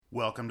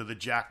Welcome to the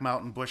Jack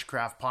Mountain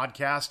Bushcraft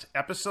Podcast,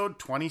 episode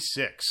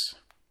 26.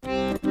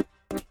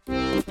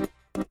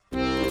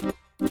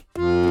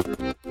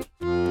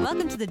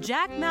 Welcome to the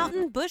Jack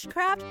Mountain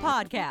Bushcraft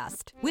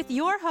Podcast with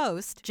your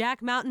host,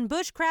 Jack Mountain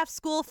Bushcraft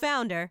School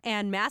founder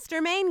and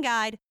Master Main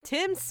Guide,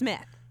 Tim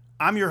Smith.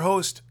 I'm your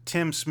host,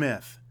 Tim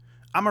Smith.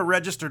 I'm a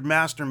registered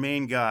Master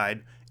Main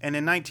Guide, and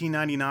in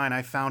 1999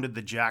 I founded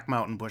the Jack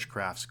Mountain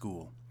Bushcraft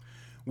School.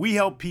 We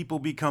help people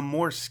become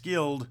more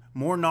skilled,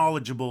 more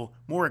knowledgeable,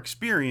 more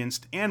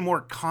experienced, and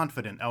more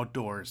confident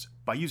outdoors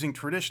by using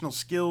traditional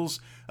skills,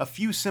 a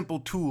few simple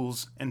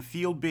tools, and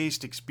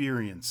field-based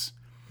experience.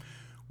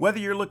 Whether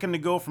you're looking to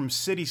go from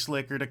city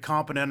slicker to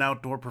competent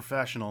outdoor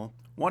professional,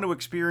 want to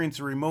experience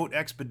a remote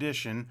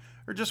expedition,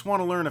 or just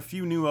want to learn a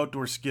few new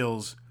outdoor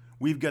skills,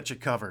 we've got you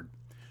covered.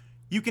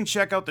 You can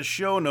check out the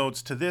show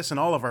notes to this and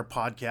all of our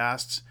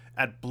podcasts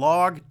at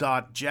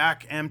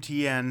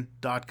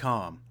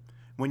blog.jackmtn.com.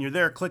 When you're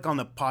there, click on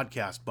the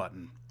podcast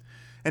button.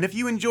 And if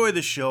you enjoy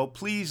the show,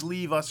 please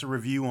leave us a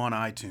review on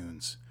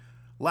iTunes.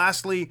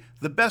 Lastly,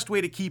 the best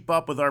way to keep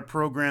up with our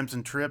programs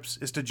and trips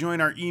is to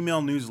join our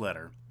email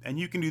newsletter, and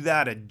you can do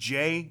that at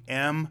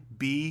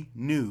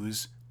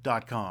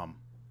jmbnews.com.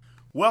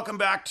 Welcome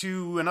back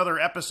to another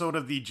episode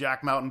of the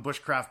Jack Mountain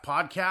Bushcraft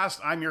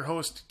Podcast. I'm your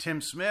host, Tim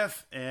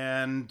Smith,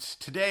 and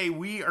today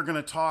we are going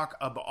to talk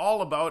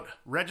all about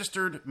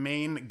registered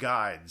Maine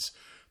guides.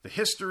 The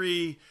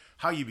history,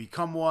 how you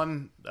become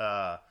one,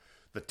 the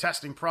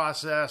testing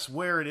process,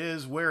 where it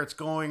is, where it's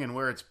going, and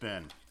where it's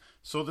been.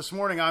 So this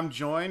morning I'm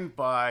joined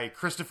by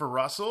Christopher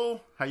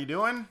Russell. How you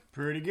doing?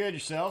 Pretty good.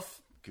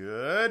 Yourself?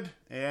 Good.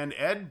 And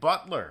Ed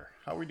Butler.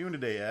 How are we doing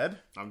today, Ed?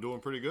 I'm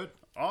doing pretty good.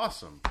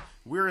 Awesome.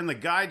 We're in the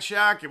guide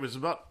shack. It was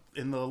about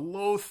in the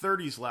low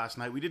 30s last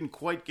night. We didn't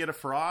quite get a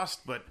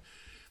frost, but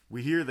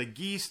we hear the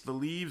geese, the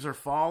leaves are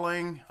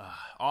falling,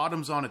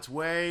 autumn's on its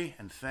way,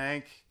 and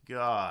thank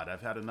God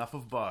I've had enough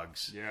of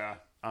bugs. Yeah.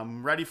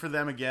 I'm ready for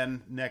them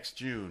again next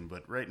June,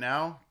 but right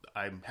now,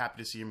 I'm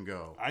happy to see them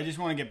go. I just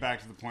want to get back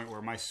to the point where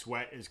my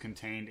sweat is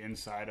contained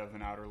inside of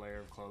an outer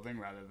layer of clothing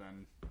rather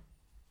than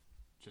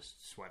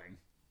just sweating.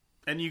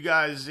 And you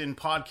guys in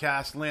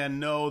podcast land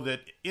know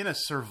that in a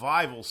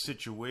survival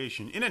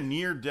situation, in a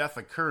near-death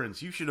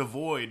occurrence, you should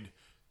avoid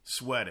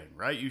sweating,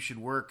 right? You should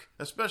work,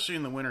 especially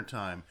in the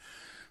wintertime,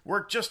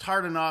 work just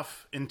hard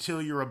enough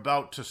until you're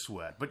about to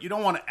sweat. But you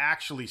don't want to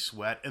actually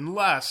sweat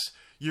unless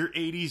your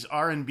 80s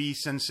R&B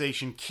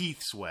sensation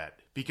Keith Sweat,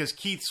 because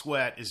Keith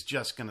Sweat is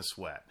just going to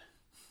sweat.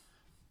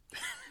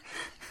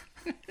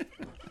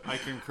 I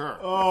concur.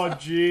 Oh,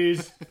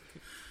 jeez.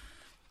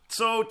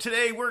 So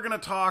today we're going to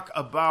talk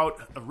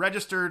about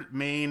registered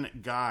Maine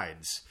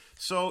guides.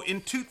 So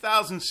in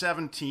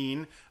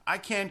 2017, I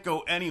can't go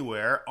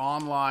anywhere,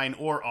 online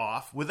or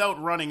off,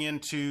 without running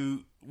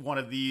into one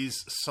of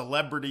these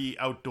celebrity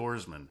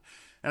outdoorsmen.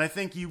 And I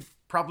think you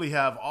probably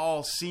have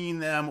all seen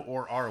them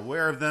or are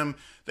aware of them.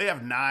 They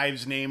have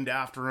knives named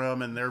after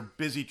them, and they're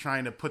busy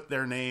trying to put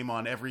their name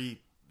on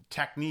every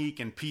technique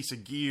and piece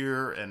of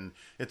gear, and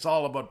it's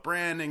all about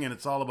branding, and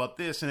it's all about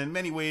this. And in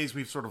many ways,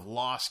 we've sort of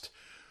lost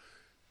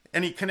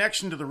any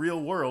connection to the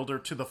real world or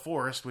to the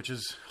forest, which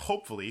is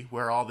hopefully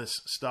where all this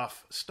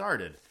stuff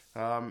started.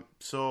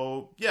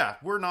 So yeah,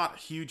 we're not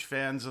huge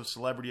fans of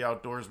celebrity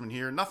outdoorsmen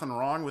here. Nothing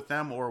wrong with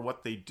them or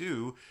what they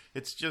do.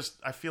 It's just,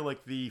 I feel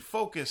like the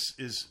focus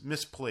is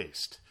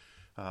misplaced.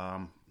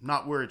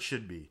 Not where it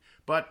should be.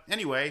 But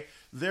anyway,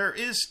 there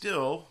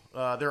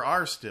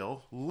are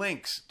still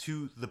links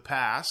to the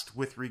past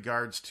with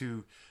regards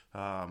to,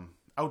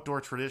 outdoor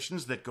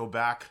traditions that go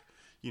back,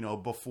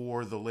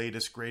 before the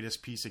latest,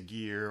 greatest piece of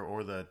gear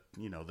or the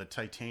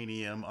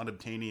titanium,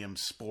 unobtainium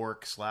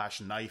spork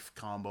 / knife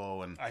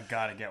combo and I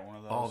gotta get one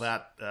of those. all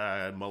that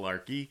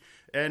malarkey.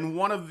 And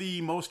one of the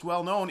most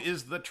well-known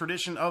is the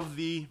tradition of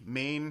the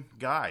Maine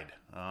guide.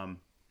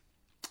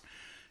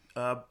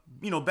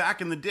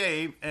 Back in the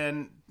day,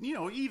 and,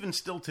 even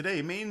still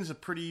today, Maine's a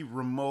pretty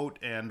remote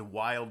and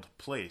wild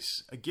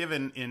place.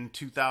 Given in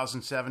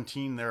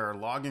 2017, there are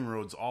logging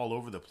roads all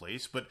over the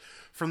place, but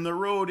from the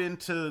road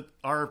into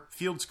our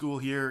field school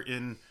here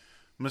in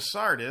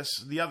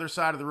Massardis, the other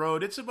side of the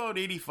road, it's about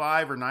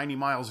 85 or 90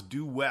 miles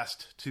due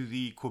west to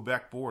the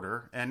Quebec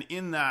border, and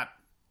in that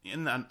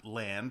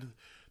land,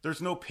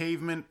 there's no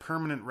pavement,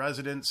 permanent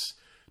residence,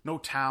 no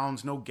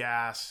towns, no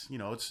gas.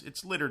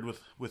 It's littered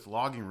with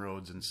logging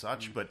roads and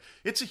such, but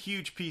it's a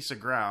huge piece of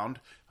ground.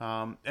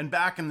 And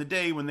back in the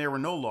day when there were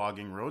no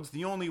logging roads,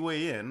 the only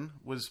way in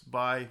was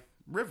by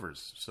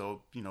rivers.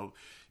 So,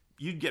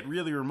 you'd get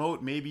really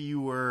remote. Maybe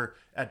you were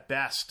at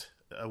best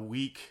a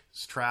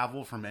week's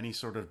travel from any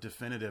sort of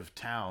definitive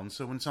town.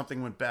 So when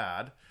something went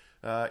bad,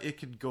 it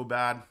could go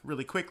bad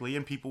really quickly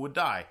and people would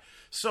die.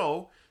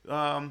 So,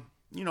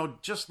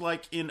 just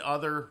like in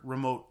other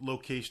remote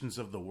locations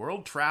of the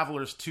world,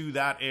 travelers to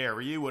that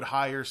area would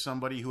hire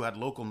somebody who had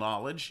local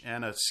knowledge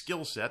and a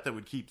skill set that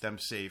would keep them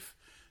safe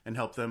and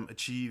help them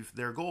achieve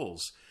their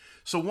goals.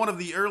 So one of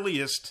the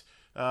earliest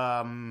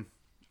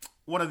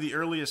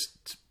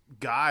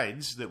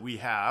guides that we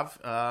have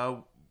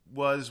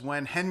was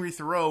when Henry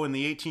Thoreau in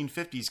the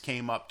 1850s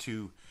came up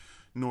to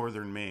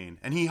northern Maine,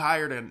 and he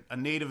hired a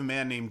native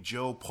man named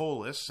Joe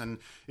Polis. And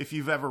if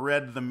you've ever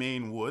read The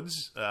Maine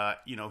Woods,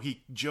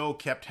 Joe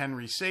kept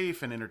Henry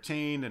safe and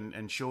entertained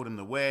and showed him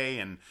the way.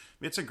 And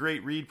it's a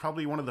great read,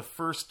 probably one of the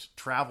first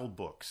travel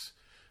books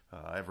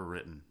ever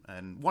written.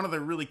 And one of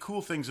the really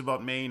cool things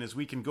about Maine is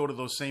we can go to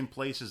those same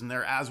places and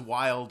they're as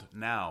wild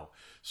now.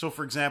 So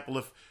for example,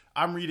 if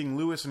I'm reading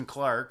Lewis and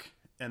Clark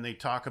and they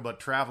talk about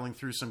traveling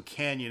through some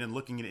canyon and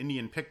looking at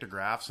Indian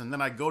pictographs, and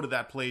then I go to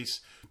that place,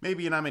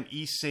 maybe, and I'm in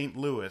East St.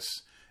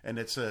 Louis, and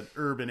it's an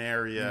urban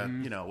area,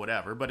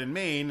 whatever. But in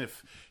Maine,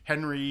 if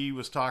Henry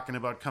was talking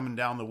about coming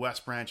down the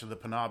West Branch of the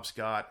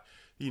Penobscot,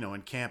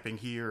 and camping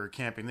here or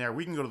camping there,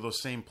 we can go to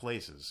those same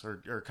places,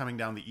 or coming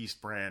down the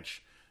East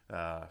Branch.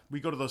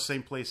 We go to those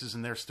same places,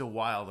 and they're still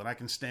wild, and I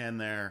can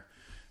stand there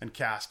and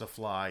cast a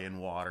fly in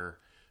water.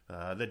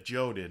 That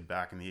Joe did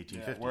back in the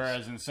 1850s. Yeah,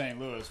 whereas in St.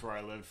 Louis, where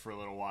I lived for a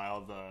little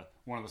while,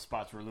 one of the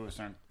spots where Lewis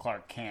and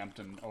Clark camped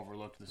and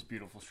overlooked this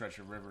beautiful stretch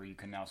of river, you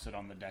can now sit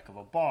on the deck of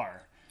a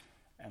bar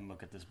and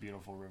look at this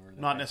beautiful river.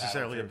 Not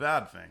necessarily a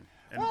bad thing.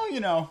 And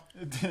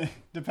it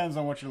depends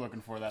on what you're looking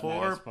for that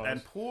night, I suppose.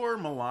 And poor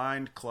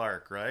maligned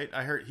Clark, right?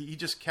 I heard he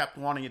just kept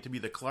wanting it to be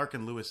the Clark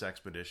and Lewis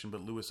expedition, but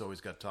Lewis always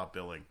got top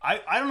billing. I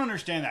don't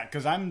understand that,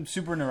 because I'm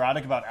super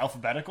neurotic about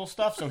alphabetical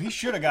stuff, so he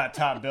should have got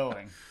top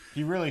billing.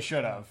 He really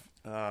should have.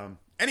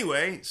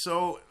 Anyway,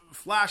 so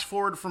flash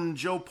forward from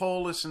Joe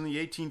Polis in the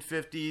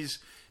 1850s,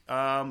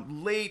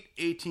 late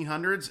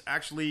 1800s,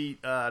 actually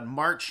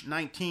March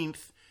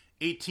 19th,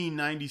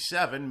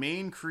 1897,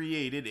 Maine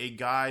created a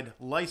guide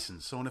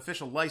license, so an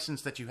official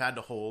license that you had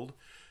to hold.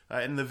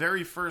 And the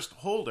very first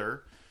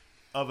holder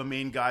of a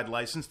Maine guide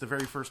license, the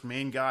very first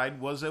Maine guide,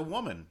 was a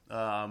woman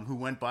who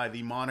went by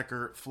the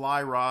moniker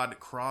Fly Rod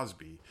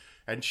Crosby.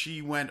 And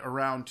she went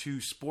around to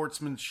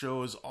sportsman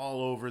shows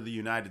all over the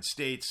United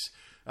States,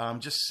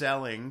 just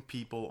selling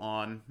people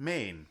on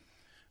Maine,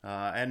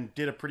 and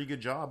did a pretty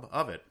good job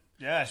of it.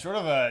 Yeah, some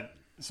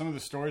of the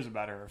stories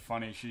about her are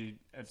funny. She,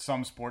 at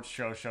some sports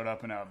show, showed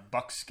up in a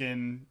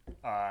buckskin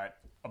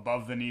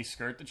above-the-knee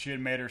skirt that she had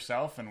made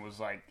herself and was,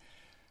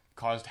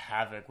 caused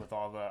havoc with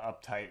all the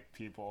uptight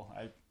people.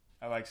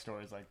 I like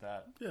stories like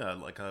that. Yeah,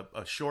 like a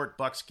short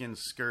buckskin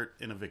skirt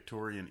in a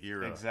Victorian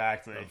era.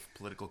 Exactly. Of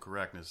political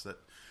correctness that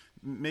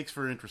makes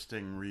for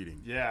interesting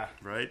reading. Yeah.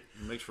 Right?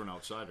 It makes for an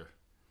outsider.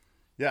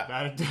 Yeah.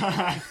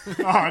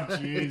 Oh,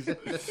 jeez.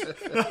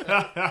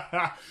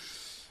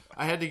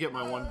 I had to get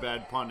my one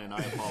bad pun in. I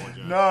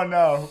apologize.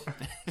 No.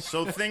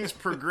 So things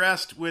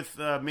progressed with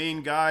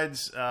Maine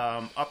guides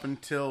up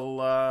until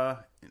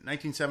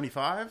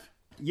 1975?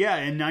 Yeah,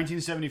 in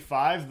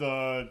 1975,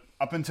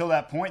 up until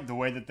that point, the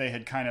way that they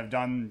had kind of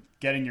done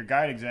getting your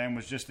guide exam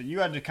was just that you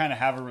had to kind of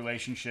have a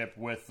relationship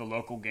with the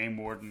local game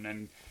warden,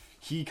 and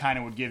he kind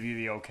of would give you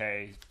the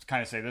okay,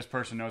 kind of say, this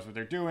person knows what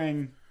they're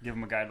doing, give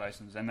them a guide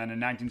license. And then in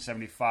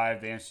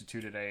 1975, they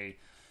instituted a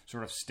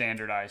sort of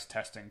standardized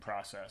testing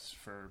process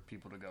for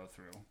people to go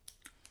through.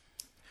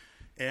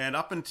 And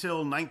up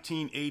until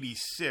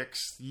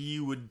 1986,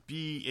 you would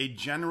be a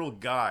general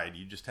guide.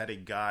 You just had a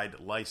guide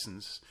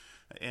license.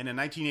 And in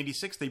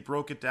 1986, they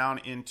broke it down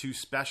into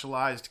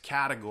specialized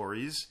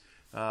categories.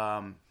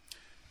 Hunting,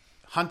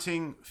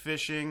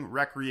 fishing,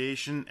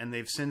 recreation, and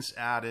they've since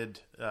added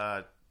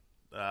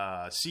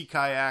sea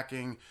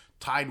kayaking,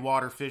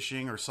 tidewater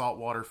fishing or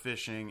saltwater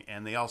fishing,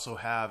 and they also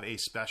have a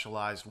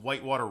specialized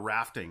whitewater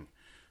rafting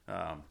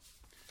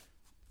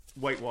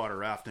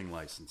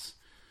license.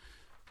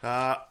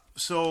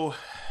 So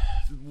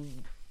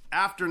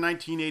after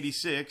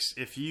 1986,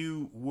 if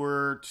you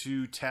were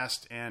to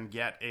test and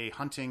get a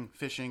hunting,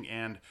 fishing,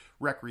 and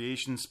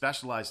recreation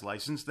specialized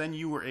license, then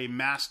you were a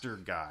master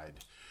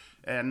guide.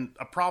 And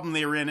a problem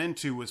they ran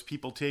into was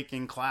people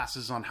taking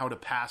classes on how to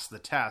pass the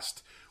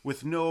test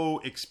with no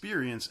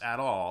experience at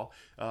all,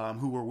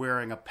 who were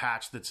wearing a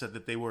patch that said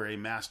that they were a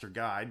master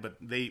guide, but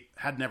they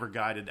had never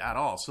guided at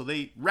all. So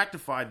they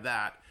rectified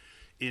that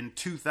in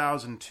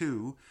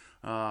 2002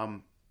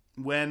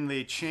 when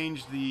they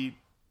changed the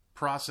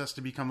process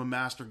to become a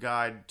master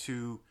guide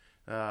to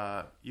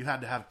you had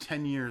to have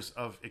 10 years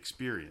of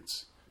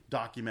experience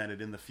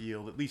documented in the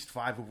field, at least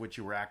 5 of which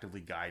you were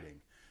actively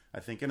guiding, I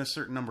think, in a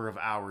certain number of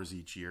hours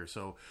each year.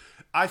 So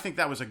I think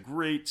that was a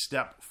great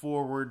step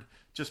forward,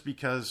 just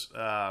because,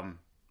 who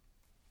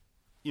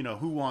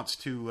wants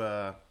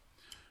to...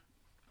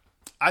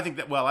 I think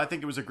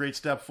it was a great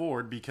step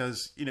forward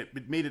because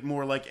it made it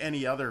more like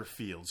any other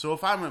field. So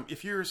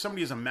if you're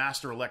somebody who's a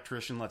master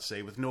electrician, let's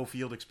say, with no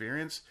field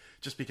experience,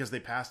 just because they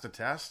passed a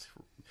test,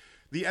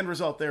 the end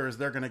result there is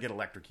they're going to get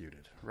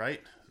electrocuted,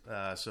 right?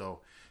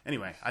 So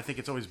anyway, I think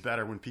it's always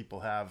better when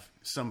people have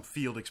some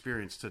field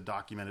experience to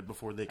document it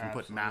before they can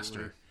put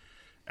master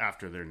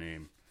after their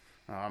name.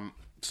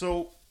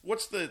 So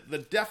what's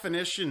the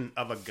definition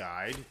of a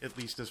guide, at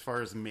least as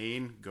far as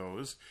Maine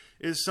goes,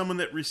 is someone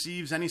that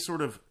receives any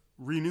sort of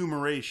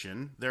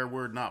remuneration, their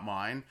word, not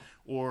mine,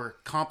 or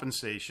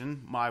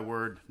compensation, my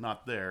word,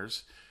 not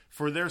theirs,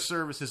 for their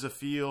services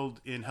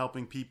afield in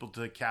helping people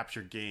to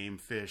capture game,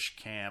 fish,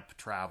 camp,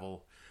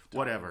 travel,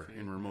 whatever,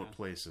 in remote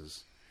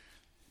places.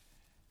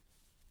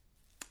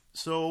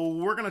 So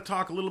we're going to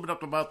talk a little bit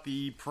about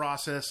the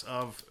process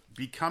of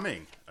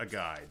becoming a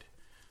guide.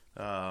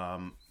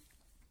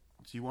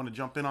 Do you want to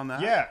jump in on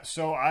that? Yeah,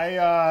 so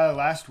I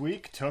last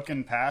week took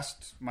and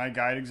passed my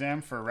guide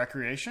exam for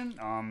recreation,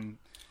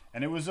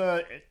 and it was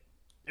a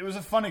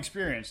fun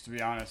experience, to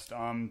be honest.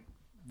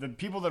 The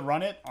people that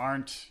run it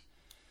aren't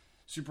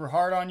super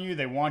hard on you.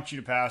 They want you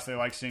to pass. They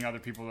like seeing other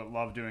people that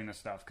love doing this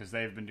stuff because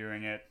they've been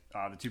doing it.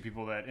 The two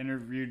people that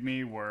interviewed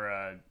me were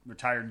a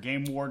retired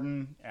game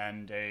warden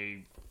and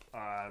a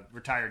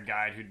retired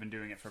guide who'd been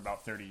doing it for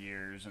about 30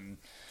 years. And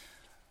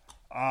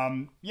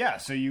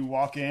so you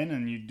walk in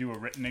and you do a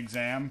written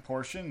exam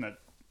portion that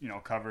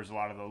covers a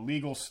lot of the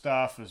legal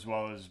stuff as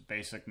well as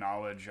basic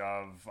knowledge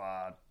of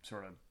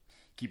sort of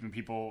keeping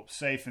people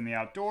safe in the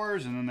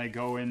outdoors, and then they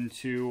go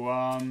into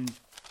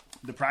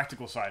the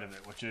practical side of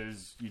it, which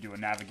is you do a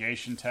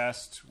navigation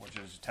test, which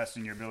is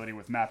testing your ability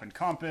with map and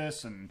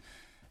compass and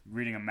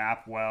reading a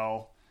map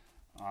well.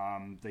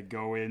 They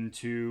go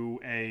into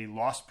a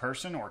lost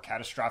person or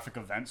catastrophic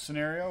event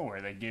scenario where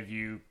they give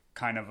you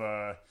kind of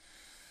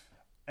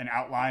an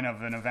outline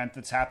of an event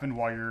that's happened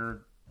while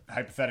you're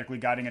hypothetically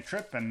guiding a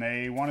trip, and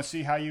they want to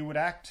see how you would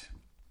act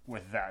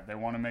with that. They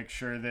want to make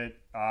sure that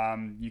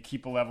you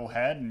keep a level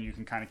head and you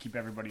can kind of keep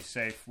everybody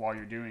safe while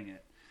you're doing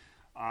it.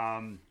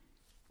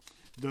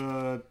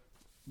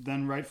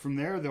 Then right from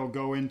there, they'll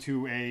go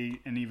into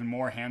an even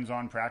more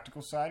hands-on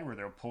practical side where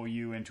they'll pull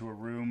you into a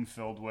room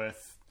filled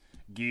with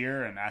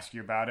gear and ask you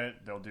about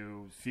it. They'll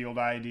do field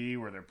ID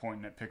where they're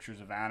pointing at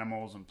pictures of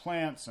animals and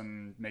plants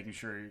and making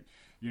sure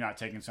you're not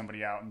taking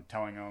somebody out and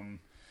telling them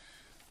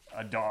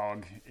a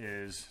dog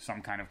is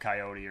some kind of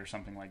coyote or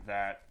something like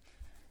that.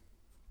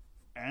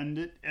 And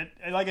it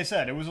like I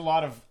said, it was a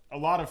lot of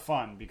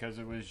fun because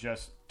it was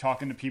just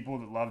talking to people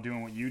that love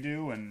doing what you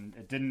do, and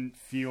it didn't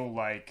feel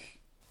like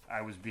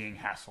I was being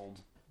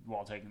hassled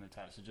while taking the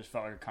test. It just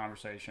felt like a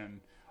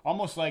conversation,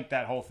 almost like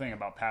that whole thing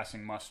about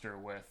passing muster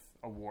with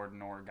a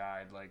warden or a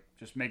guide, like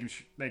just making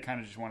sure they kind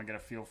of just want to get a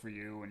feel for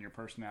you and your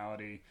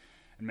personality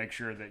and make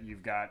sure that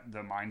you've got the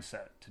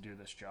mindset to do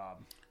this job.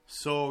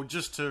 So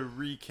just to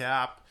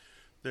recap,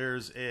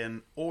 there's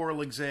an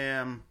oral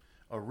exam,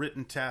 a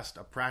written test,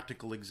 a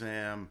practical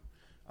exam,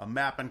 a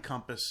map and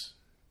compass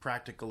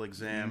practical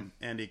exam,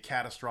 and a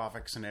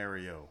catastrophic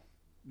scenario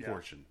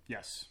portion.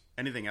 Yes.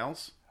 Anything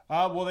else?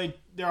 Well,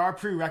 there are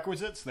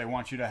prerequisites. They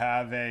want you to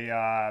have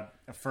a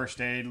first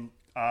aid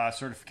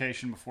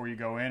certification before you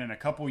go in, and a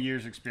couple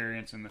years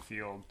experience in the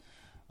field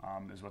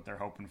is what they're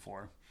hoping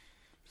for.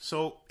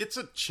 So it's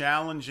a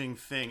challenging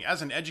thing.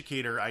 As an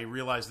educator, I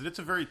realize that it's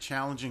a very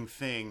challenging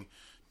thing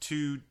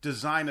to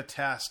design a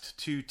test,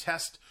 to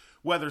test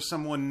whether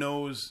someone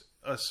knows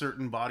a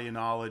certain body of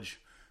knowledge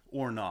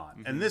or not.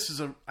 Mm-hmm.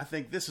 And I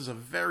think this is a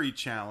very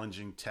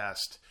challenging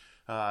test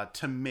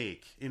to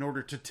make in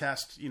order to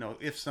test,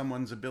 if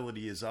someone's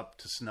ability is up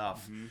to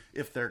snuff,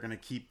 if they're going to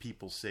keep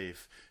people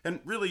safe. And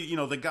really,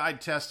 the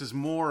guide test is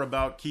more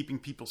about keeping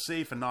people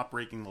safe and not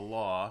breaking the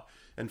law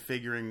and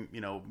figuring,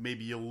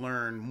 maybe you'll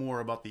learn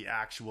more about the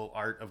actual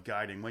art of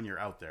guiding when you're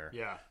out there.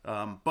 Yeah.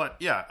 But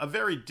yeah, a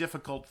very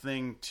difficult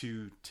thing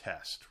to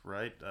test,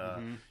 right?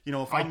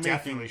 If I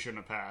definitely shouldn't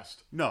have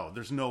passed. No,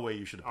 there's no way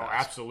you should have passed. Oh,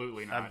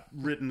 absolutely not. I've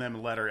written them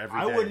a letter every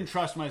day. I wouldn't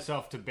trust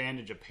myself to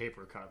bandage a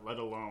paper cut, let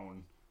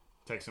alone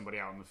take somebody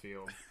out in the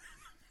field.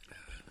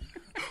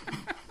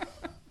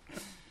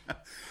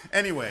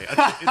 Anyway, it's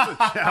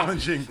a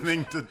challenging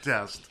thing to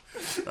test.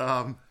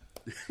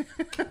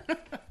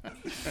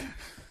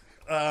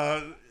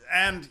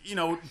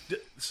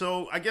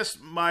 So I guess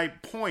my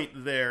point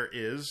there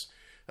is,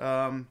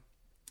 I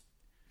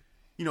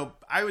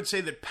would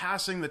say that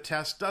passing the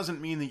test doesn't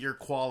mean that you're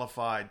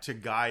qualified to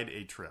guide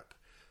a trip.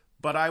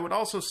 But I would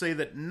also say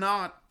that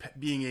not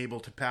being able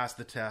to pass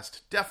the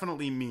test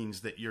definitely means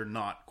that you're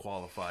not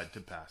qualified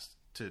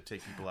to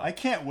take people out. I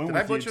can't win Did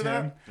with I butcher you,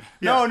 Tim.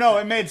 that? No,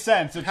 it made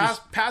sense.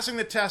 Passing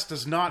the test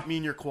does not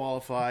mean you're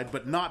qualified,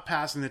 but not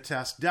passing the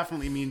test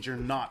definitely means you're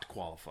not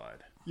qualified.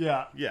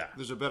 Yeah. Yeah.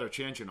 There's a better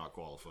chance you're not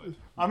qualified.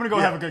 I'm going to go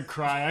have a good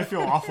cry. I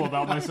feel awful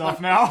about myself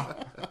now.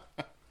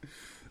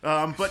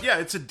 But yeah,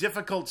 it's a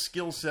difficult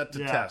skill set to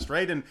test,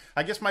 right? And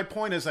I guess my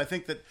point is I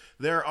think that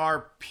there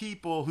are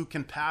people who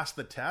can pass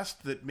the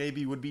test that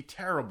maybe would be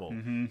terrible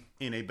in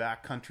a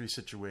backcountry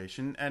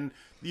situation. And,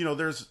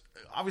 there's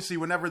obviously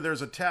whenever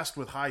there's a test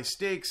with high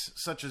stakes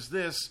such as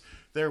this,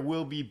 there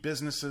will be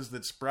businesses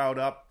that sprout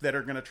up that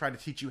are going to try to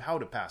teach you how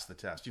to pass the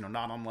test.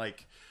 Not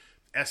unlike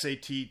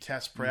SAT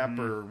test prep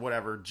or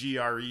whatever,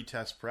 GRE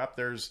test prep.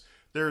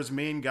 There's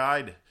main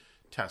guide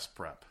test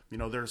prep.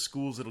 There's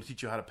schools that'll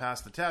teach you how to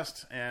pass the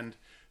test. And,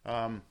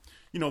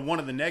 one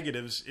of the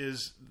negatives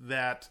is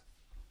that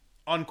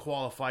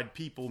unqualified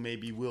people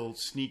maybe will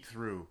sneak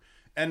through.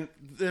 And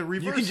the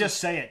reverse... You can just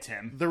say it,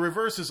 Tim. The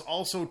reverse is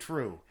also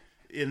true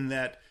in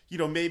that,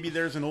 maybe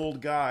there's an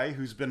old guy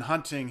who's been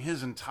hunting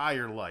his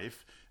entire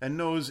life and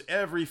knows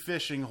every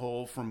fishing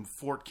hole from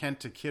Fort Kent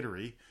to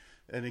Kittery.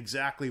 and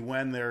exactly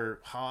when they're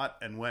hot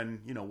and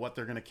when, what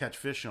they're going to catch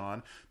fish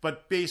on.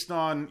 But based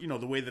on,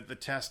 the way that the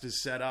test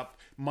is set up,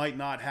 might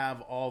not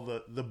have all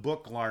the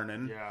book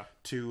learning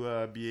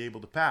to be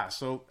able to pass.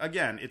 So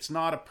again, it's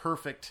not a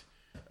perfect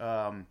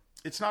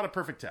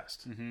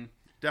test. Mm-hmm.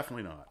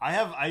 Definitely not.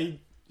 I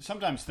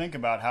sometimes think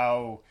about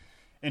how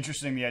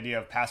interesting the idea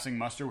of passing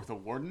muster with a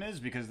warden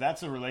is, because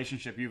that's a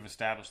relationship you've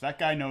established. That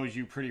guy knows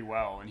you pretty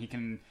well, and he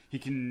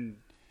can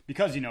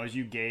because he knows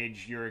you,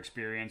 gauge your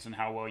experience and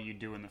how well you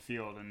do in the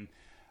field. And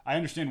I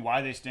understand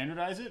why they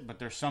standardize it, but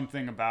there's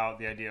something about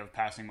the idea of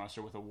passing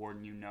muster with a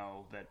warden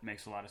that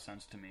makes a lot of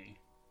sense to me.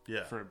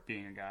 Yeah. For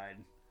being a guide.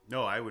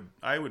 No, I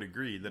would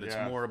agree that it's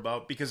more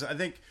about, because I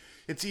think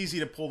it's easy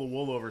to pull the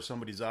wool over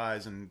somebody's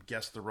eyes and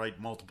guess the right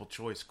multiple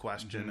choice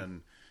question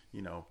and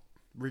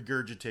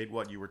regurgitate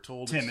what you were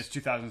told. Tim, it's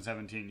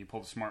 2017. You pull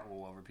the smart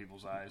wool over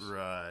people's eyes.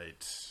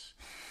 Right.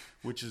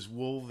 Which is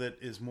wool that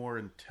is more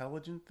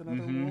intelligent than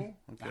other wool?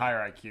 Okay.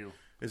 Higher IQ.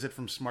 Is it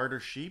from smarter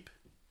sheep?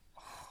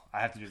 I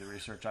have to do the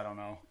research. I don't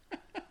know.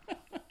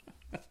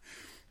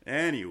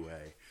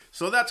 Anyway,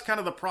 so that's kind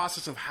of the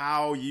process of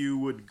how you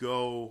would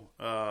go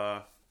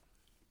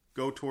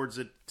towards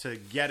it to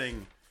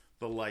getting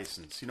the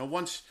license.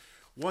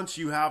 Once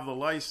you have the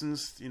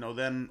license,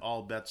 then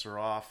all bets are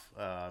off.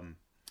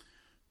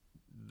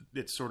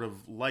 It's sort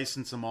of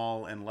license them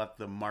all and let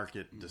the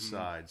market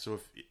decide. So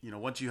if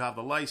once you have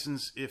the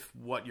license, if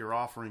what you're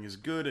offering is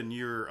good and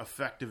you're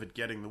effective at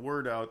getting the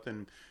word out,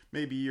 then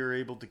maybe you're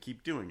able to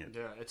keep doing it.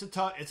 Yeah, it's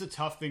a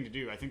tough thing to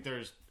do. I think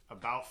there's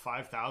about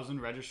 5,000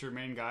 registered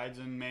Maine guides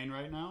in Maine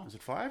right now. Is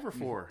it 5 or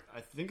 4?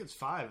 I think it's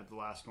 5 at the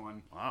last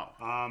one.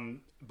 Wow.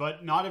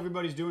 But not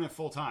everybody's doing it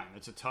full time.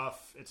 It's a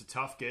tough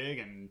gig,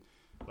 and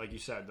like you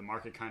said, the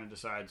market kind of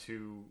decides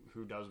who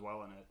does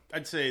well in it.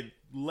 I'd say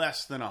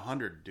less than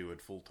 100 do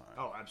it full time.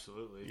 Oh,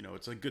 absolutely.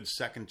 It's a good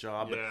second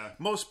job. Yeah. But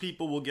most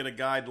people will get a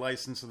guide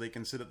license so they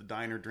can sit at the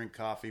diner, drink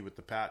coffee with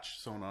the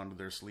patch sewn onto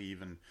their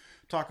sleeve, and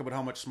talk about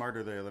how much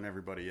smarter they are than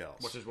everybody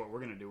else. Which is what we're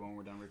going to do when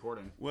we're done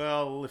recording.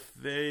 Well, if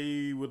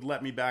they would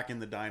let me back in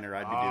the diner,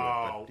 I'd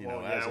be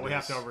doing it. But, we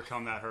have to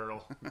overcome that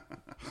hurdle.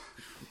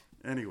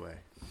 Anyway,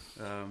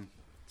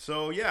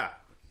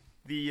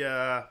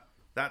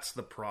 that's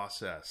the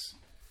process.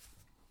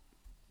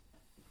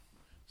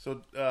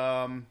 So,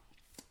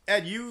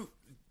 Ed,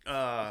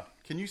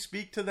 can you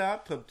speak to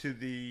that, to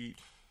the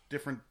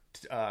different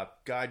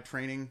guide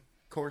training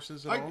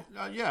courses at all?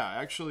 Yeah,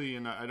 actually,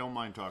 and I don't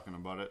mind talking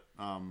about it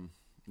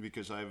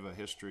because I have a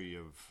history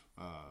of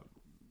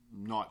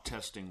not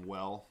testing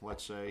well,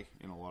 let's say,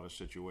 in a lot of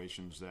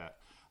situations that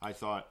I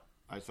thought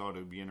it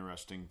would be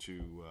interesting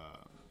to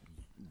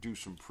do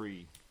some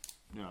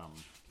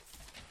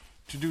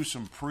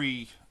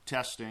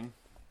pre-testing.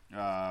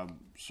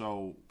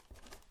 So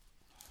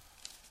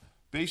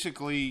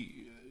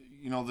basically,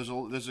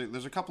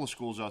 there's a couple of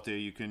schools out there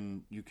you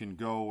can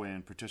go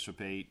and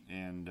participate,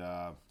 and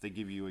they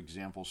give you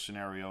example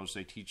scenarios.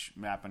 They teach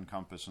map and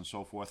compass and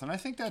so forth, and I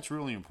think that's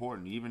really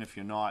important, even if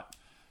you're not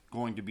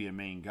going to be a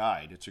Maine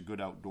guide. It's a good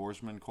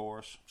outdoorsman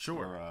course,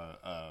 sure, or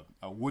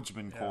a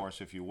woodsman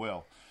course, if you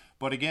will.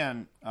 But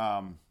again,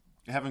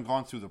 having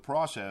gone through the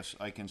process,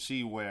 I can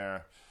see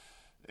where.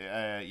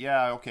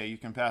 Okay, you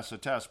can pass the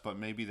test, but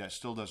maybe that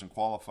still doesn't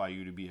qualify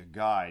you to be a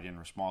guide and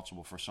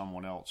responsible for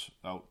someone else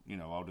out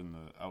in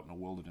a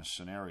wilderness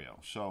scenario.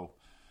 So,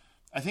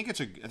 I think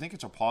it's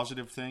a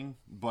positive thing,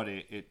 but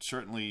it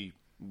certainly,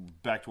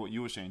 back to what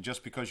you were saying,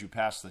 just because you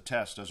pass the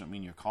test doesn't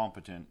mean you're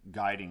competent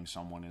guiding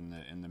someone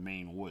in the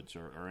Maine woods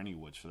or any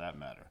woods for that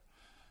matter.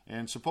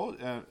 And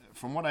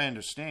from what I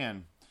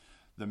understand,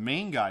 the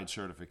Maine guide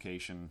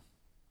certification,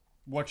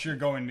 what you're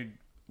going to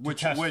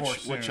which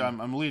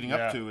I'm leading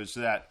up to, is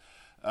that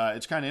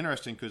it's kind of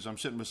interesting because I'm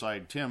sitting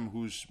beside Tim,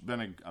 who's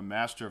been a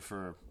master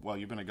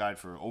you've been a guide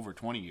for over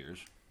 20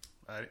 years.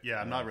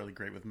 I'm not really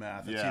great with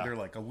math. It's either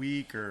like a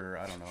week or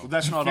I don't know. Well,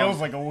 that's not feels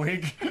like a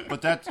week.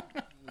 But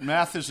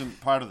math isn't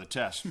part of the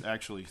test,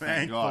 actually.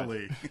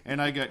 Thankfully. God.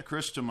 And I got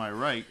Chris to my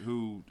right,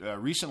 who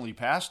recently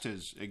passed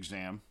his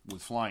exam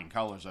with flying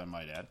colors, I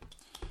might add.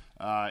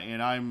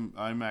 And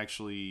I'm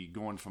actually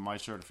going for my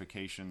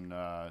certification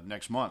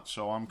next month,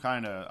 so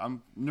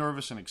I'm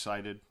nervous and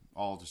excited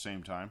all at the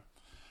same time.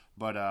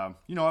 But I've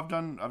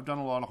done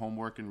a lot of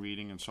homework and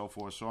reading and so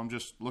forth, so I'm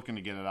just looking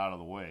to get it out of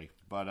the way.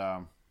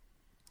 But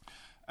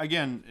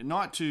again,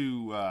 not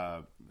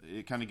to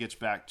it kind of gets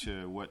back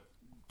to what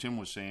Tim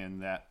was saying,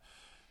 that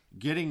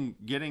getting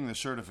the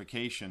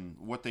certification,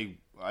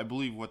 I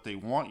believe what they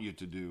want you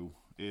to do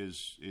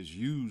is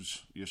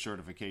use your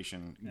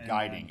certification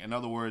guiding. In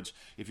other words,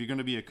 if you're going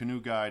to be a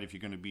canoe guide, if you're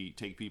going to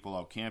take people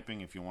out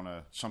camping, if you want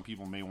to, some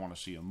people may want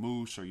to see a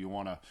moose, or you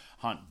want to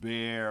hunt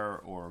bear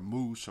or a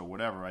moose or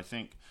whatever. I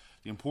think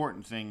the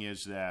important thing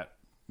is that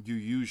you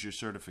use your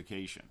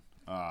certification,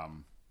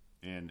 and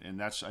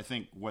that's, I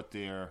think, what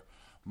they're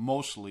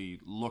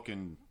mostly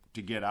looking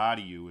to get out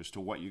of you as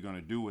to what you're going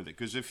to do with it.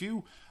 Because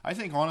I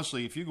think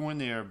honestly, if you go in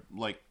there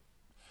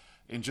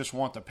and just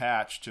want the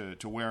patch to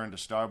wear into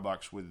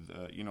Starbucks with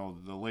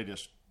the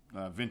latest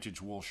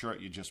vintage wool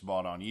shirt you just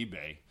bought on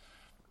eBay,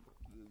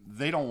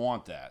 they don't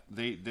want that.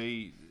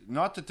 They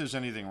not that there's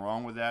anything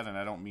wrong with that, and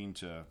I don't mean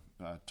to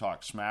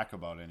talk smack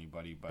about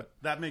anybody, but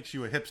That makes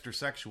you a hipster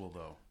sexual,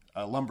 though.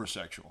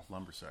 lumbersexual.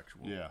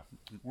 Lumbersexual. Yeah.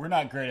 We're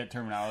not great at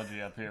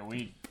terminology up here.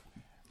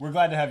 We're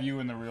glad to have you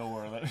in the real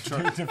world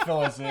to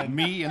fill us in.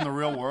 Me in the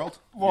real world?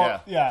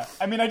 Well, yeah.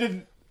 I mean, I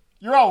didn't.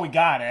 You're all we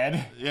got,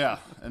 Ed. Yeah,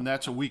 and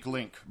that's a weak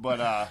link.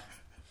 But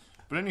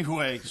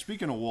anyway,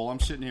 speaking of wool, I'm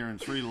sitting here in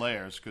 3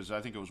 layers because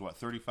I think it was,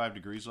 35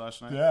 degrees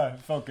last night? Yeah, it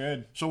felt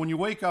good. So when you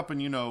wake up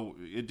and,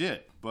 it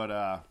did,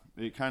 but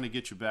it kind of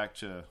gets you back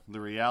to the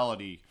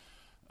reality.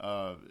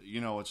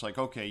 It's like,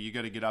 okay, you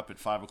got to get up at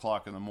 5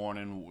 o'clock in the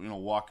morning,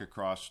 walk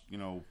across,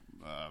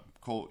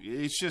 cold.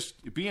 It's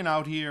just being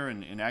out here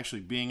and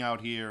actually being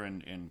out here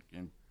and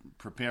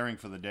preparing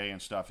for the day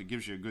and stuff. It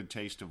gives you a good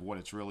taste of what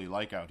it's really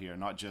like out here,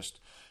 not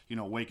just,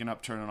 waking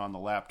up, turning on the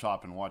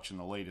laptop and watching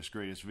the latest,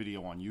 greatest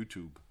video on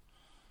YouTube.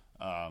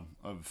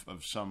 Of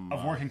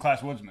Working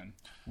Class Woodsman,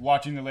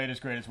 watching the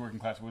latest greatest Working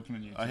Class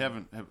Woodsman YouTube.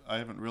 I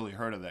haven't really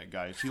heard of that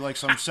guy. Is he like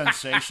some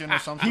sensation or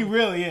something? He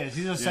really is.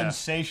 He's a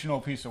sensational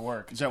piece of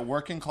work. Is that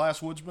Working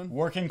Class Woodsman?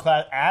 Working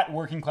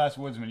Class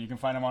Woodsman. You can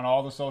find him on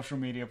all the social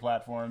media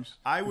platforms.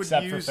 I would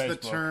except use for the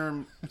Facebook.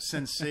 term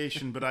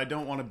sensation, but I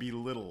don't want to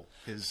belittle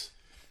his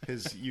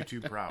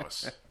YouTube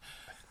prowess.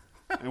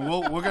 And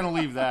we're going to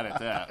leave that at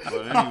that.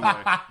 But anyway,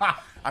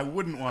 I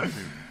wouldn't want to.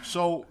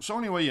 so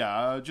anyway,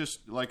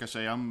 just like I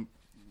say, I'm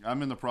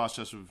in the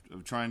process of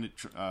trying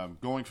to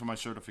going for my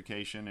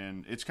certification,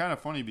 and it's kind of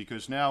funny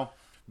because now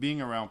being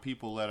around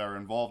people that are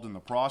involved in the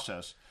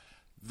process,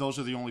 those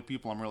are the only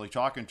people I'm really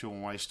talking to.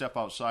 And when I step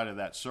outside of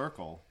that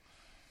circle,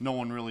 no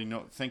one really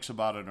thinks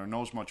about it or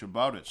knows much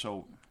about it.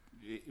 So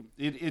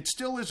it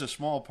still is a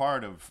small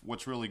part of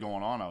what's really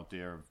going on out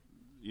there,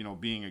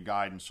 being a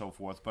guide and so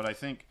forth. But I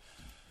think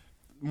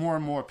more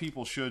and more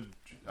people should.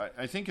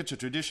 I think it's a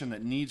tradition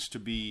that needs to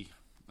be,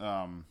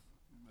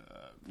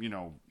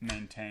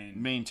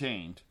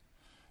 maintained,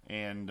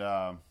 and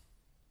I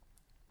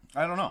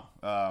don't know.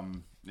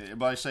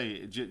 But I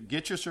say,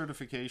 get your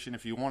certification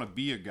if you want to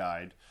be a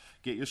guide.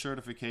 Get your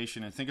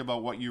certification and think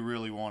about what you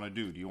really want to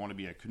do. Do you want to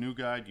be a canoe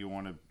guide? Do you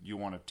want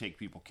to take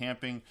people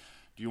camping?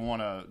 Do you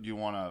want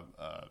to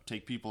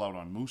take people out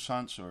on moose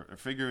hunts, or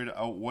figure it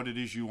out what it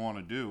is you want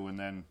to do, and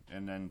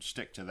then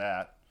stick to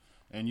that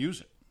and use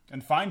it.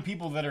 And find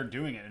people that are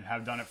doing it and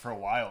have done it for a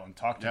while and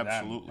talk to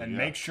Absolutely, them. And yeah.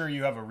 make sure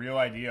you have a real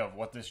idea of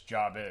what this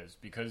job is.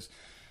 Because,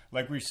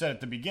 like we said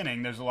at the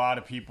beginning, there's a lot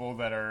of people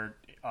that are,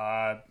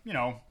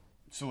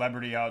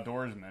 celebrity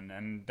outdoorsmen.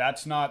 And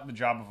that's not the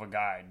job of a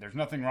guide. There's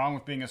nothing wrong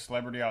with being a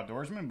celebrity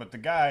outdoorsman, but the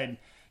guide,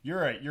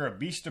 you're a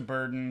beast of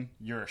burden,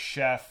 you're a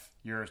chef,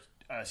 you're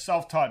a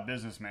self-taught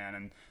businessman.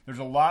 And there's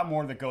a lot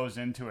more that goes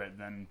into it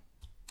than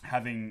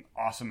having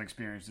awesome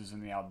experiences in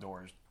the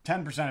outdoors.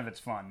 10% of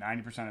it's fun.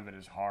 90% of it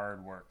is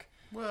hard work.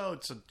 Well,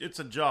 it's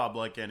a job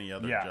like any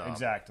other job. Yeah,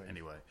 exactly.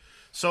 Anyway,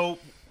 so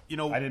I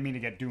didn't mean to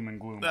get doom and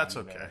gloom. that's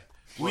on you okay. there.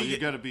 Well, you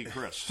got to be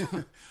Chris.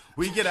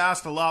 We get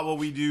asked a lot what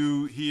we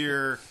do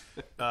here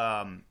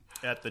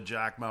at the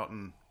Jack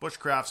Mountain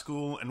Bushcraft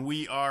School, and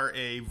we are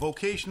a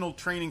vocational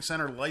training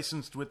center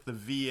licensed with the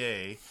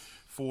VA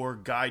for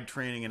guide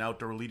training and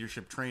outdoor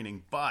leadership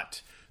training.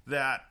 But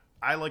that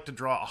I like to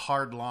draw a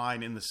hard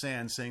line in the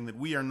sand, saying that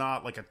we are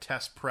not like a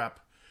test prep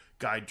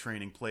guide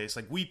training place.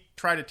 Like, we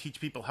try to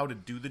teach people how to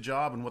do the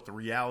job and what the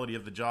reality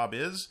of the job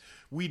is.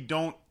 We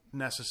don't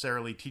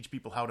necessarily teach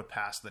people how to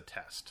pass the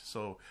test.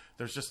 So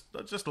there's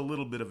just a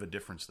little bit of a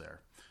difference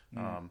there.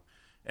 And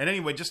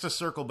anyway, just to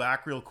circle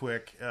back real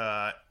quick,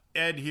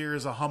 Ed here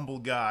is a humble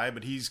guy,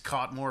 but he's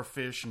caught more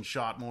fish and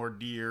shot more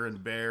deer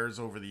and bears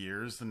over the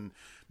years than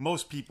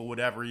most people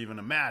would ever even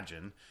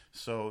imagine.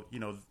 So,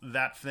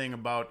 that thing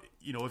about,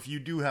 if you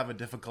do have a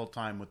difficult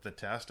time with the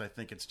test, I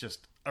think it's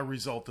just a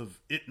result of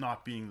it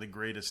not being the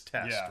greatest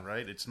test,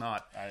 right? It's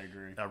not I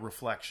agree. a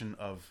reflection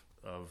of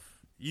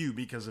you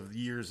because of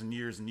years and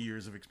years and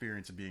years of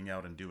experience of being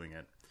out and doing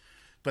it.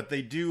 But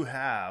they do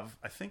have,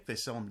 I think they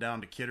sell them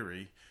down to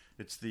Kittery.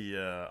 It's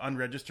the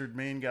unregistered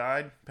Maine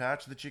guide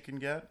patch that you can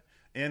get,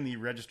 and the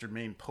registered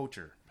Maine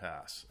poacher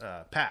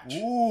patch.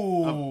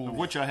 Ooh. Of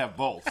which I have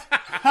both.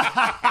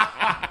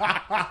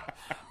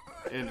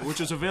 And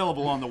which is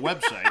available on the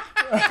website.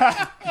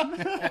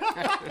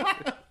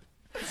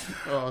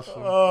 Awesome.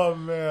 Oh,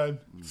 man.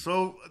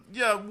 So,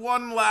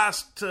 one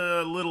last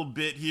little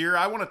bit here.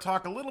 I want to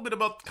talk a little bit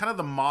about kind of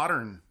the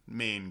modern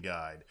Maine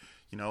guide.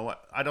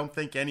 I don't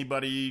think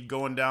anybody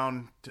going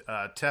down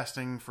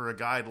testing for a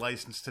guide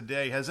license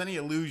today has any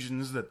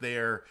illusions that they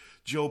are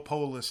Joe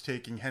Polis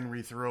taking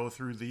Henry Thoreau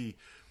through the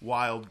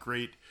wild,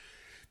 great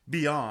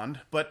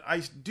beyond. But I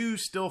do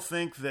still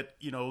think that,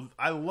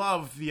 I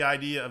love the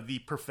idea of the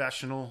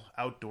professional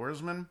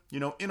outdoorsman.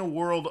 In a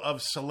world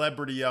of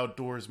celebrity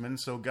outdoorsmen,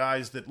 so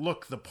guys that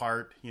look the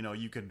part,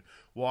 you could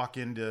walk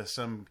into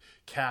some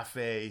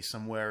cafe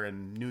somewhere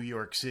in New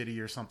York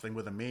City or something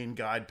with a Maine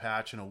guide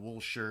patch and a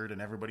wool shirt,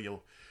 and everybody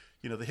will,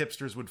 the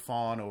hipsters would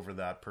fawn over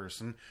that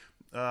person.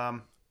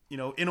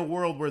 In a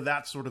world where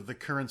that's sort of the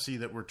currency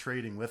that we're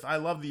trading with, I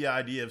love the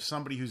idea of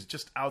somebody who's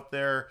just out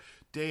there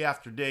day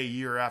after day,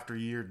 year after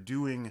year,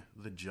 doing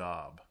the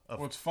job.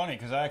 Well, it's funny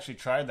because I actually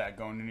tried that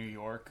going to New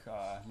York,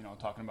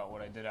 talking about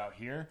what I did out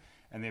here,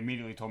 and they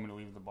immediately told me to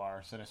leave the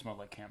bar. Said I smelled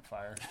like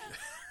campfire.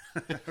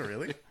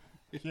 Really?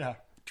 Yeah.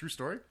 True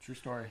story? True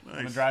story. Nice.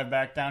 On the drive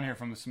back down here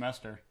from the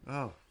semester,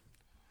 Oh.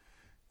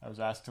 I was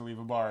asked to leave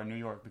a bar in New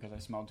York because I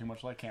smelled too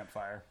much like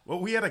campfire. Well,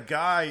 we had a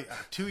guy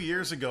 2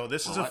 years ago.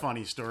 This is a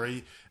funny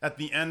story. At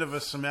the end of a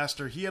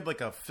semester, he had like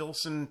a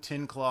Filson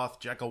tin cloth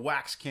jacket, a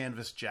wax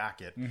canvas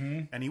jacket,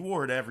 and he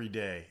wore it every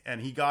day.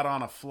 And he got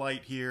on a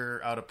flight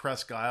here out of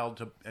Presque Isle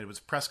it was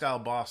Presque Isle,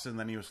 Boston.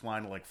 Then he was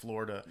flying to like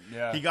Florida.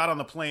 Yeah. He got on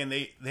the plane.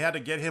 They had to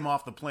get him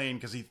off the plane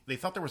because they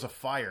thought there was a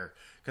fire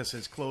because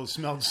his clothes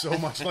smelled so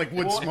much like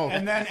wood smoke.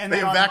 and then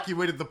they on-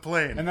 evacuated the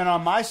plane. And then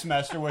on my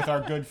semester with our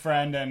good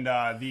friend and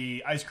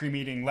the ice cream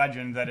eating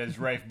legend that is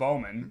Rafe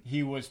Bowman,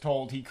 he was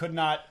told he could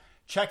not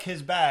check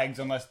his bags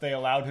unless they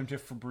allowed him to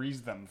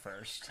Febreze them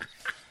first.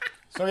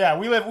 So yeah,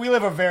 we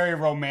live a very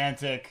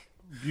romantic,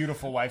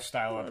 beautiful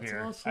lifestyle up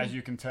here, awesome. as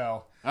you can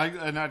tell.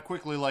 I'd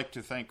quickly like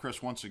to thank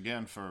Chris once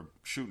again for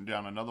shooting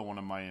down another one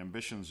of my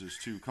ambitions, is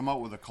to come out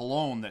with a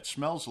cologne that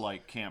smells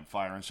like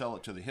campfire and sell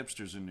it to the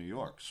hipsters in New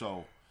York.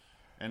 So,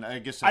 and I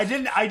guess I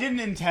didn't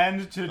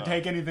intend to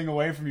take anything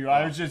away from you.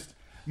 I was just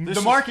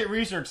the market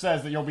research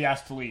says that you'll be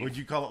asked to leave. Would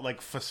you call it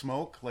like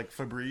smoke, like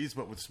Febreze,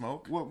 but with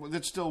smoke? Well,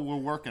 that's still, we're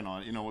working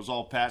on it. You know, it was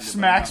all patented.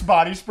 Smacks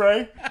body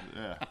spray.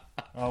 Yeah.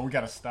 Oh, we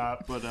gotta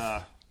stop.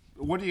 But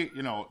what do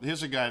you know?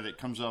 Here's a guy that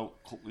comes out,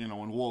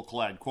 in wool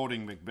clad,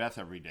 quoting Macbeth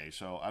every day.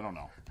 So I don't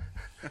know.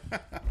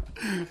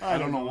 I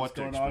don't know what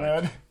to going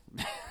expect.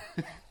 on,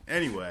 Ed.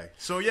 Anyway,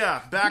 so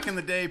yeah, back in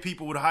the day,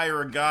 people would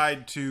hire a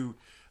guide to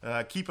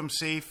keep them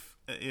safe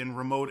in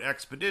remote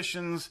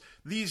expeditions.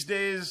 These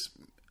days,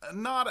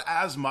 not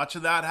as much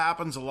of that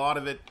happens. A lot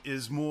of it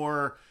is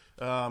more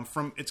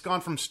it's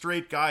gone from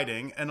straight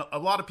guiding, and a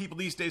lot of people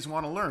these days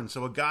want to learn.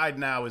 So a guide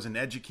now is an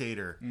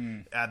educator.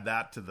 Add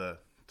that to the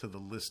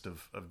list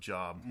of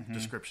job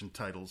description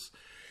titles.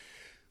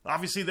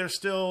 Obviously, there's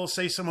still,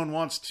 say someone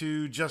wants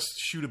to just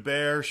shoot a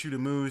bear, shoot a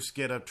moose,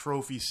 get a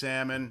trophy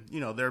salmon. You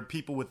know, there are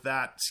people with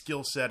that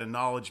skill set and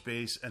knowledge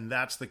base, and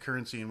that's the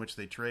currency in which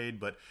they trade.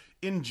 But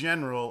in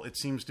general, it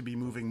seems to be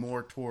moving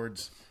more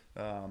towards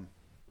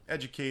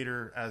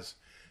educator as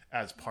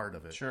part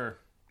of it. Sure.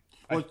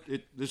 Well,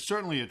 there's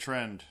certainly a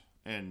trend,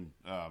 and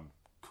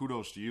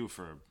kudos to you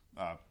for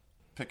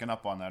picking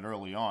up on that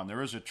early on.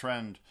 There is a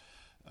trend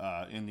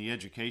in the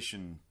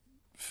educational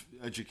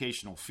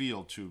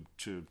field to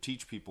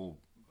teach people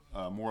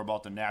more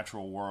about the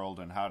natural world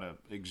and how to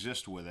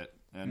exist with it,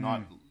 and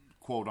not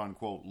quote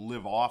unquote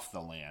live off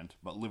the land,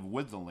 but live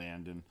with the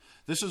land. And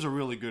this is a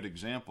really good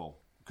example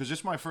because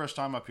it's my first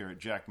time up here at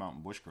Jack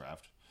Mountain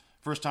Bushcraft.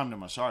 First time to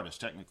Masardis,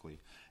 technically,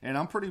 and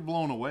I'm pretty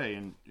blown away.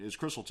 And as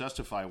Chris will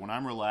testify, when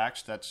I'm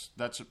relaxed, that's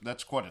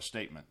quite a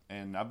statement.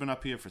 And I've been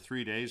up here for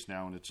 3 days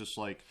now, and it's just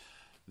like,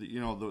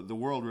 the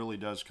world really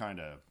does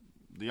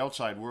the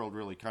outside world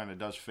really kind of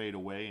does fade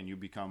away, and you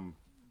become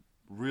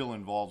real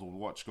involved with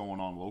what's going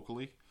on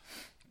locally.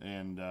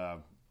 And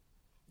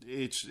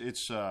it's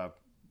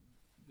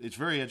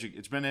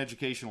been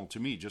educational to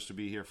me just to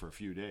be here for a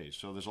few days.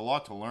 So there's a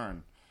lot to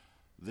learn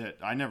that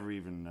I never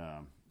even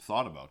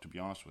thought about, to be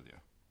honest with you.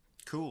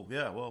 Cool.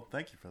 Yeah. Well,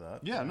 thank you for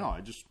that. Yeah, no,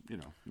 I just,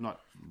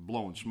 not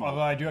blowing smoke.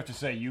 Although I do have to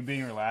say, you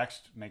being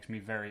relaxed makes me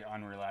very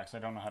unrelaxed. I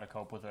don't know how to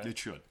cope with it. It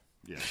should.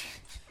 Yeah.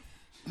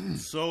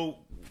 So,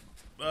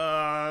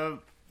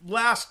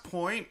 last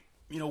point,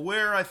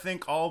 where I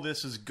think all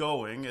this is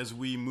going as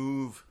we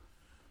move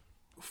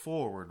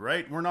forward,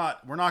 right? We're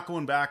not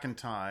going back in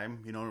time.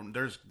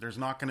 There's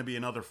not going to be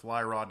another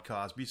Fly Rod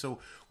Crosby. So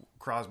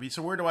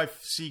where do I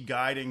see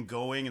guiding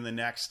going in the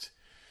next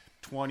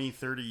 20,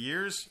 30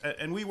 years?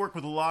 And we work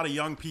with a lot of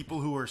young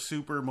people who are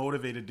super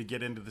motivated to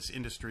get into this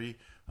industry.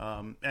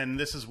 And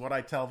this is what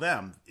I tell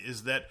them,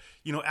 is that,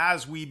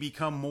 as we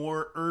become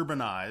more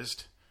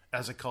urbanized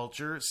as a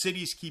culture,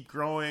 cities keep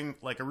growing,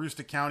 like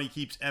Aroostook County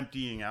keeps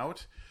emptying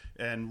out,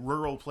 and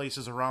rural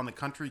places around the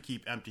country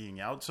keep emptying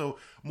out. So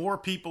more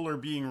people are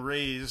being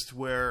raised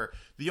where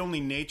the only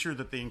nature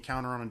that they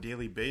encounter on a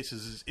daily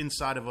basis is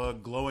inside of a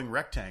glowing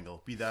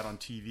rectangle, be that on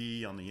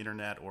TV, on the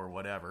internet, or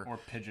whatever. Or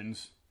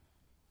pigeons.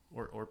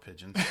 Or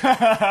pigeons.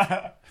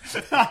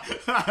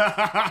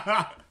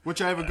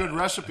 Which I have a good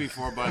recipe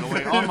for, by the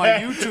way, on my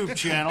YouTube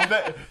channel.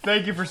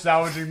 Thank you for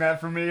salvaging that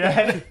for me,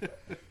 Ed.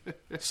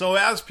 So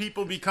as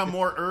people become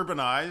more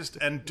urbanized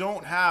and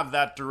don't have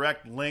that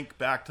direct link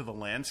back to the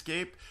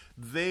landscape,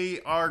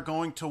 they are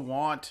going to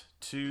want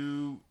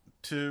to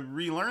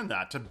relearn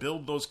that, to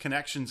build those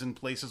connections in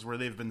places where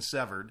they've been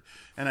severed.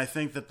 And I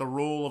think that the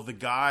role of the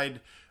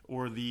guide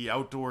or the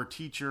outdoor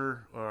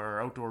teacher or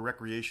outdoor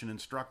recreation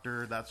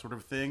instructor, that sort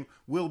of thing,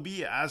 will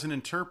be as an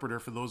interpreter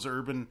for those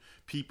urban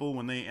people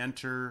when they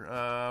enter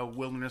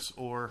wilderness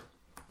or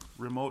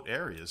remote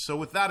areas. So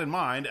with that in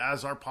mind,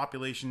 as our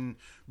population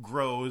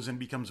grows and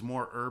becomes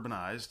more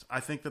urbanized, I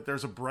think that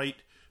there's a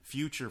bright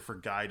future for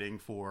guiding,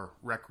 for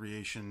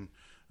recreation,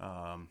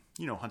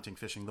 hunting,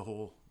 fishing, the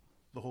whole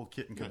whole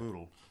kit and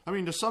caboodle. I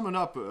mean, to sum it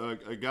up,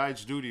 a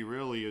guide's duty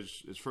really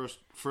is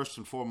first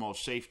and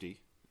foremost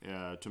safety,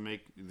 to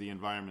make the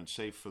environment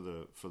safe for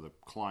the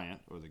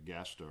client or the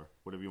guest or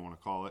whatever you want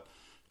to call it,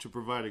 to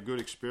provide a good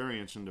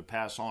experience and to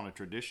pass on a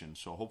tradition.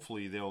 So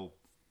hopefully they'll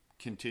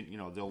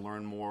continue, they'll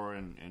learn more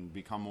and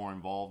become more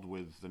involved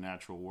with the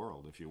natural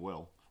world, if you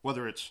will,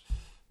 whether it's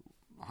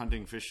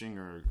hunting, fishing,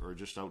 or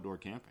just outdoor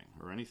camping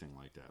or anything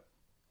like that.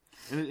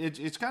 And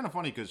it's kind of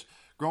funny because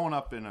growing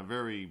up in a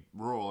very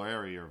rural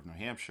area of New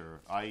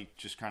Hampshire, I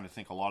just kind of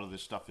think a lot of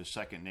this stuff is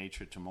second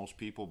nature to most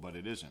people, but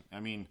it isn't. I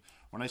mean,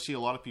 when I see a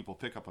lot of people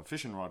pick up a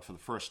fishing rod for the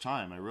first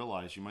time, I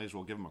realize you might as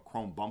well give them a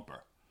chrome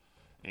bumper,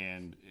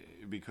 and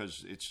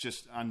because it's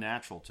just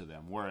unnatural to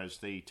them, whereas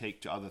they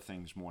take to other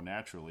things more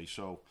naturally.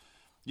 So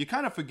you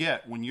kind of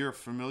forget when you're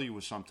familiar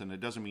with something, it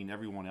doesn't mean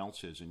everyone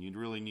else is, and you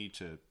really need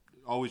to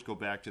always go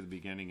back to the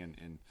beginning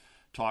and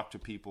talk to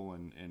people,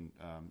 and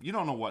you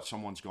don't know what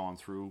someone's gone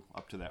through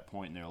up to that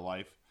point in their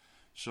life.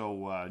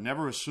 So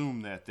never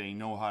assume that they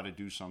know how to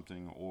do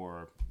something,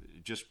 or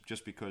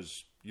just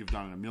because you've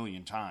done it a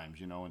million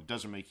times, and it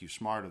doesn't make you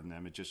smarter than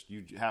them. It just,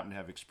 you happen to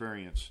have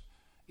experience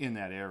in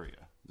that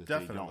area that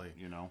Definitely.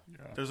 they don't,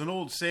 There's an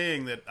old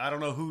saying that I don't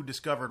know who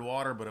discovered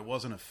water, but it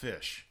wasn't a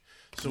fish.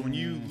 So when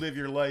you live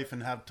your life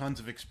and have tons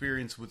of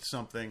experience with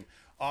something,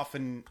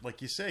 often,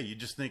 like you say, you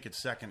just think it's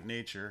second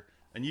nature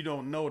and you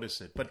don't notice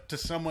it. But to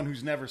someone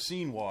who's never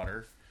seen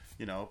water,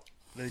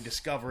 they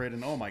discover it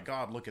and, oh my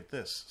God, look at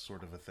this,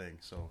 sort of a thing.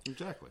 So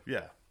Exactly.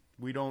 yeah,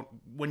 we don't,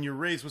 when you're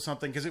raised with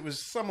something, because it was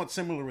somewhat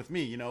similar with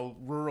me,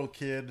 rural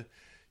kid,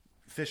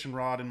 fishing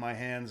rod in my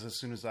hands as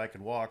soon as I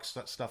could walk,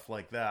 stuff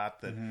like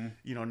that,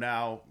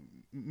 now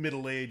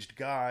middle-aged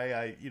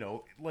guy,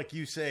 like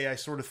you say, I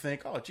sort of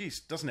think, oh geez,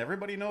 doesn't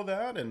everybody know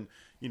that? And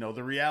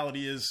the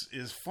reality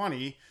is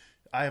funny.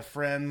 I have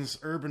friends,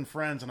 urban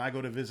friends, and I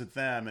go to visit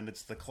them, and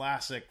it's the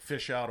classic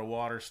fish out of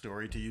water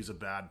story, to use a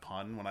bad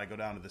pun, when I go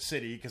down to the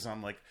city, because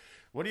I'm like,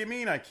 what do you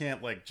mean I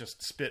can't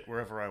just spit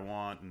wherever I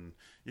want, and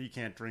you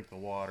can't drink the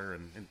water,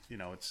 and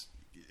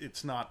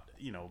it's not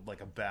like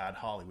a bad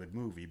Hollywood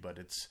movie, but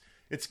it's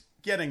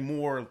getting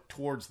more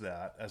towards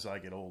that as I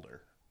get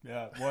older.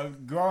 Yeah, well,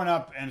 growing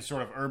up in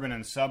sort of urban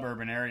and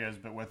suburban areas,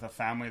 but with a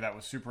family that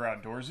was super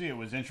outdoorsy, it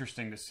was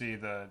interesting to see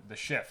the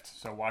shift.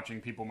 So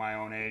watching people my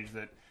own age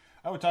that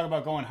I would talk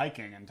about going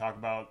hiking and talk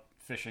about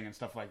fishing and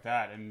stuff like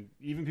that, and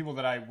even people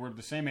that were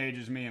the same age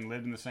as me and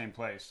lived in the same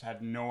place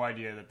had no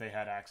idea that they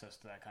had access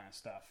to that kind of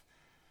stuff.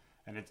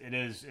 And it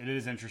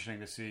is interesting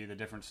to see the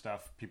different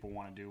stuff people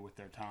want to do with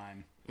their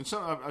time. And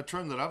so a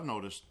trend that I've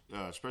noticed,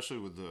 especially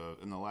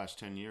in the last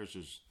 10 years,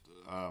 is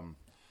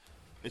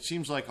it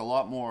seems like a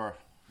lot more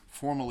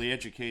formally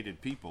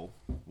educated people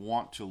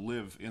want to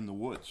live in the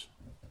woods.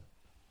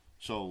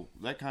 So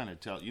that kind of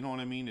tells, you know what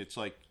I mean? It's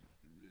like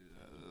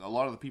a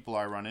lot of the people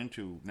I run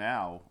into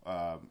now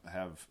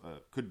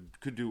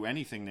could do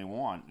anything they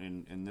want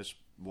in this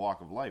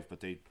walk of life,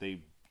 but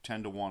they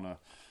tend to want to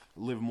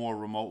live more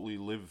remotely,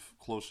 live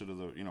closer to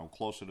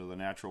the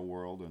natural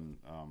world, and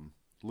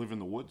live in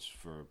the woods,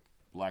 for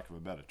lack of a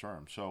better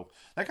term. So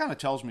that kind of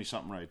tells me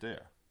something right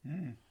there.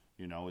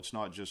 It's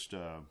not just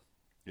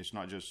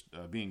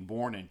being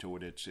born into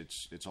it.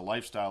 It's a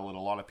lifestyle that a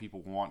lot of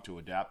people want to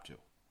adapt to.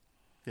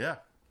 Yeah,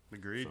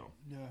 agreed. So,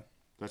 Yeah.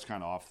 that's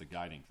kind of off the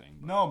guiding thing.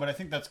 No, but I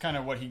think that's kind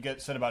of what he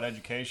said about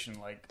education.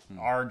 Like,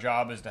 our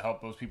job is to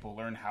help those people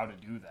learn how to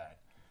do that.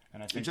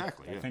 And I think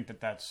I think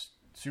that's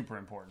super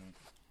important.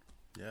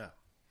 Yeah.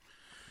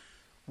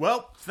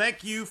 Well,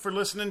 thank you for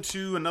listening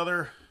to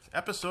another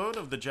episode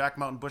of the Jack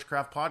Mountain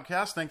Bushcraft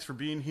Podcast. Thanks for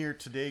being here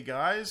today,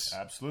 guys.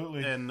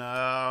 Absolutely. And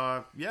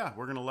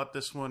we're going to let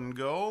this one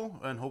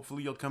go, and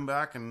hopefully you'll come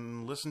back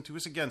and listen to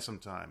us again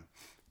sometime.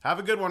 Have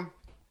a good one.